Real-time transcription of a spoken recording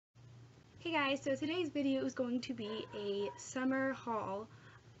Hey guys, so today's video is going to be a summer haul.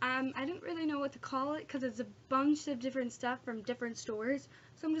 I didn't really know what to call it because it's a bunch of different stuff from different stores,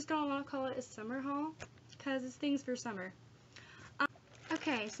 so I'm just going to want to call it a summer haul because it's things for summer.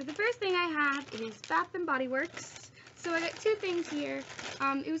 Okay, so the first thing I have is Bath & Body Works. So I got two things here.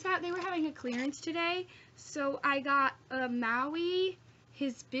 They were having a clearance today, so I got a Maui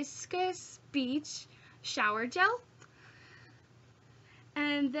Hibiscus Beach shower gel.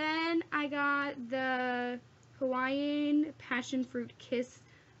 And then I got the Hawaiian Passion Fruit Kiss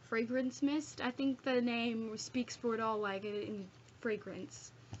fragrance mist. I think the name speaks for it all, like it in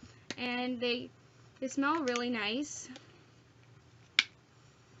fragrance. And they smell really nice.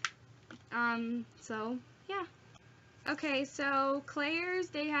 So yeah. Okay, so Claire's,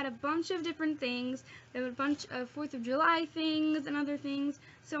 they had a bunch of different things. They had a bunch of 4th of July things and other things.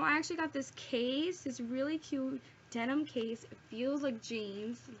 So I actually got this case, this really cute denim case. It feels like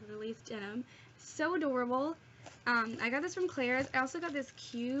jeans, literally it's denim. So adorable. I got this from Claire's. I also got this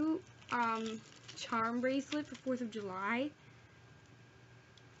cute charm bracelet for 4th of July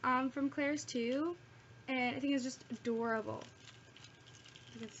from Claire's too. And I think it's just adorable.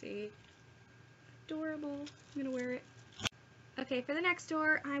 You can see. Adorable. I'm gonna wear it. Okay, for the next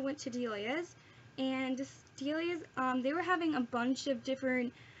store, I went to Delia's, and Delia's, they were having a bunch of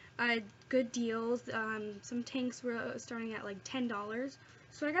different good deals. Some tanks were starting at like $10,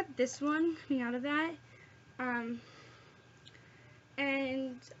 so I got this one coming out of that.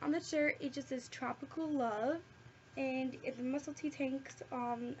 And on the shirt, it just says Tropical Love, and the muscle tee tanks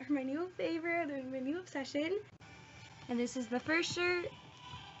are my new favorite. They're my new obsession. And this is the first shirt.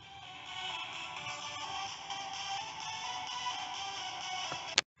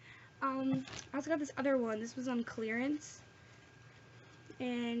 I also got this other one. This was on clearance,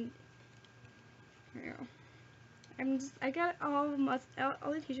 and here we go. I got all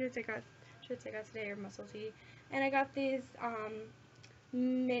the t-shirts I got today are muscle tee, and I got this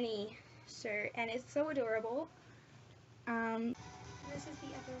mini shirt, and it's so adorable. This is the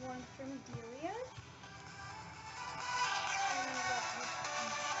other one from Delia.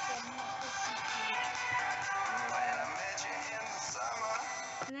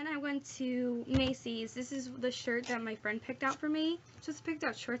 And then I went to Macy's. This is the shirt that my friend picked out for me. Just picked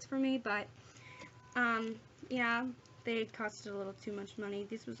out shirts for me, but yeah, they costed a little too much money.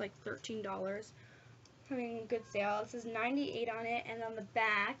 This was like $13. Having a good sale. It says 98 on it, and on the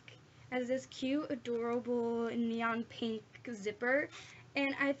back has this cute, adorable neon pink zipper.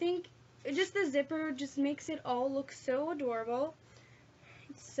 And I think just the zipper just makes it all look so adorable.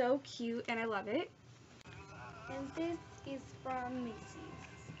 It's so cute, and I love it. And this is from Macy's.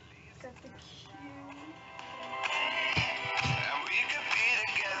 Got the cute. And we could be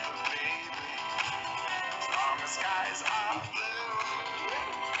together, baby, as long as skies are blue.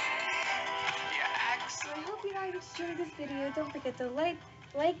 Yeah, So I hope you guys enjoyed this video. Don't forget to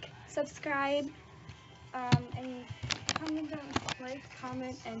like, subscribe, and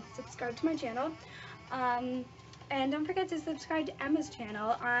comment, and subscribe to my channel. And don't forget to subscribe to Emma's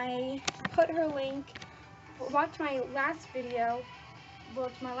channel. I put her link. Watch my last video.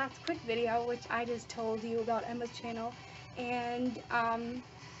 Watch my last quick video, which I just told you about Emma's channel, and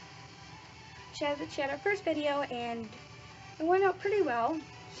she had her first video, and it went out pretty well.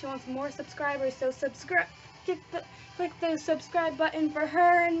 She wants more subscribers, so click the subscribe button for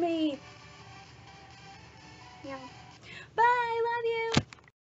her and me. Yeah. Bye. Love you.